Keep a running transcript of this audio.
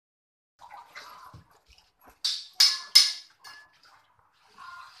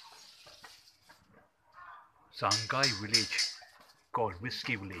Xanghai village called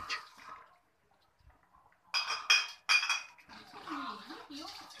Whisky Village.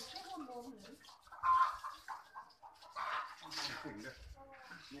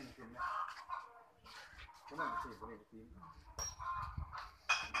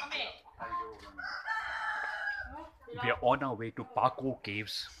 We are on our way to Pak Oy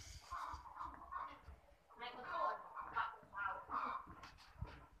caves.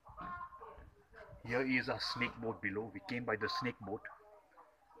 Here is a snake boat below. We came by the snake boat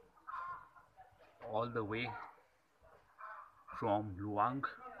all the way from Luang,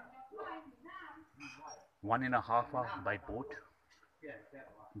 1.5 hours by boat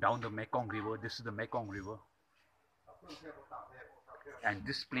down the Mekong River. This is the Mekong River, and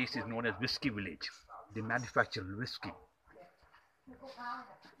this place is known as Whisky Village. They manufacture whiskey.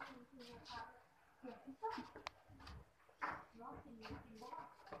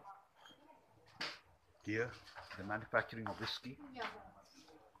 Here, the manufacturing of whiskey.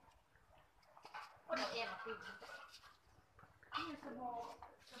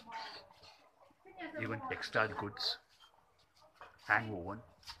 Even textile goods, hand woven.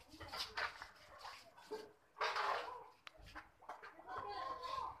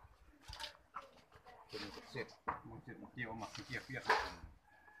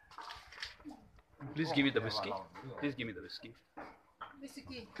 Please give me the whiskey. Please give me the whiskey.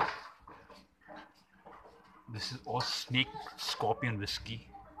 This is all snake scorpion whiskey.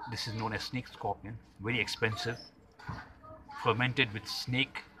 This is known as snake scorpion. Very expensive. Fermented with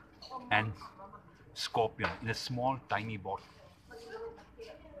snake and scorpion in a small tiny bottle.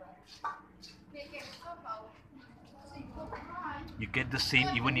 You get the same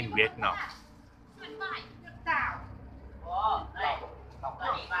even in Vietnam.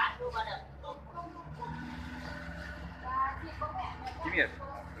 Give me it.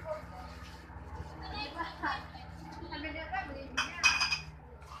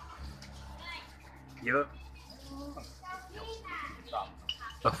 Here,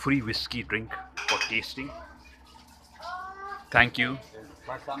 a free whiskey drink for tasting. Thank you.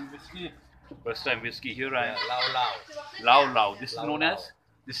 First time whiskey. First time whiskey. Here I am. Lao. This is known as.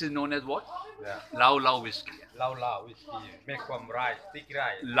 This is known as what? Yeah. Lao whiskey. Lao whiskey. Made from rice, thick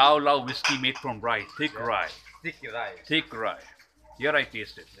rice. Lao whiskey made from rye, thick rye. Thick rice. Thick rye. Here I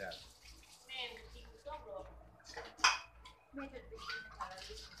taste it. Yeah.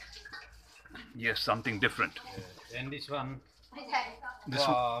 Yes, something different. And this one, This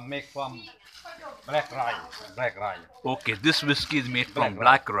one. made from black rice. Black rice. Okay, this whiskey is made from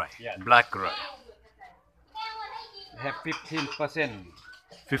Black black rye. Yeah. Black rye. Have 15%.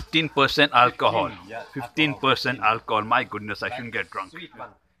 15% alcohol. 15, yeah, 15% alcohol. My goodness, I shouldn't get drunk. Sweet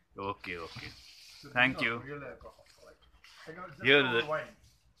one. Okay. Thank you. Here is it.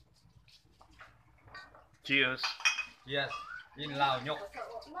 Cheers. Yes. In Lao nhok.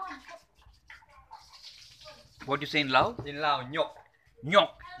 What do you say in Lao? In Lao nhok. Nyok.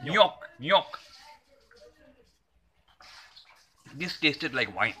 This tasted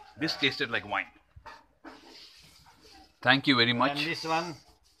like wine. Thank you very much. And this one,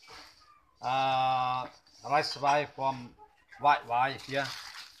 rice wine from white here.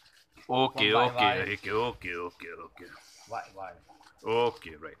 Okay. White wine.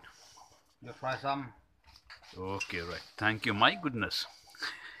 Okay, right. You try some. Okay, right. Thank you. My goodness.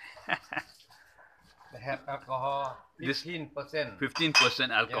 They have alcohol. 15%.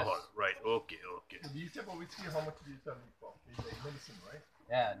 15% alcohol. Yes. Right. Okay. Do you sell whiskey? How much do you sell it for? It's like medicine, right?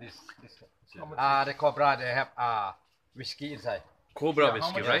 Yeah, this. How much The cobra, they have whiskey inside. Cobra how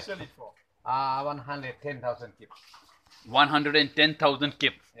whiskey, much right? do you sell it for? 110,000 kip. 110,000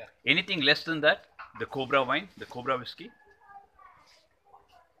 kip. Yeah. Anything less than that? The Cobra wine, the Cobra whiskey?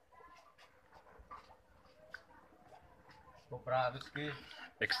 Cobra whiskey.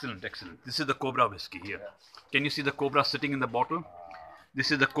 Excellent. This is the Cobra whiskey here. Yeah. Can you see the Cobra sitting in the bottle? This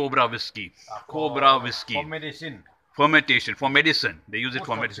is the Cobra whiskey. Cobra whiskey. For medicine. Fermentation, for medicine. They use it Good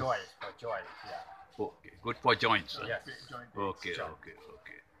for medicine. For joy. Yeah. Okay, good for joints. Yes. Okay.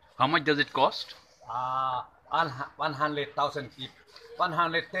 How much does it cost? 100,000 kip.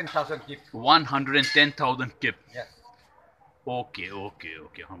 110,000 kip. 110,000 kip. Yes. Okay.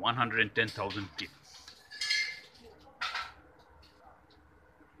 110,000 kip.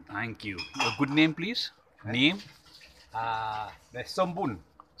 Thank you. Your good name, please? Name? The Sambun.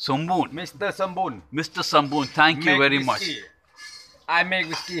 Sambun. Mr. Sambun. Mr. Sambun, thank you very much. I make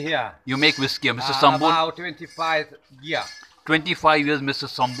whiskey here. You make whiskey, Mr. Sambun? About 25 years. 25 years Mr.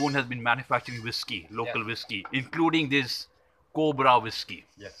 Sambun has been manufacturing whiskey, local whiskey, including this Cobra whiskey.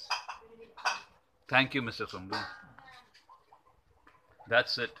 Yes. Thank you, Mr. Sambun.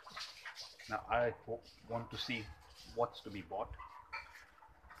 That's it. Now I want to see what's to be bought.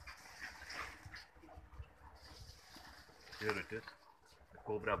 Here it is, the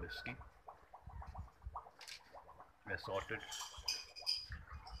Cobra whiskey, assorted.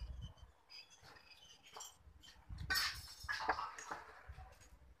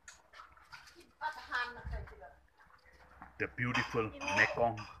 The beautiful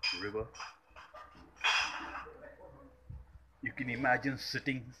Mekong River. You can imagine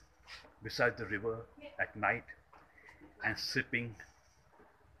sitting beside the river at night and sipping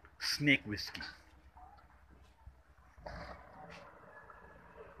snake whiskey.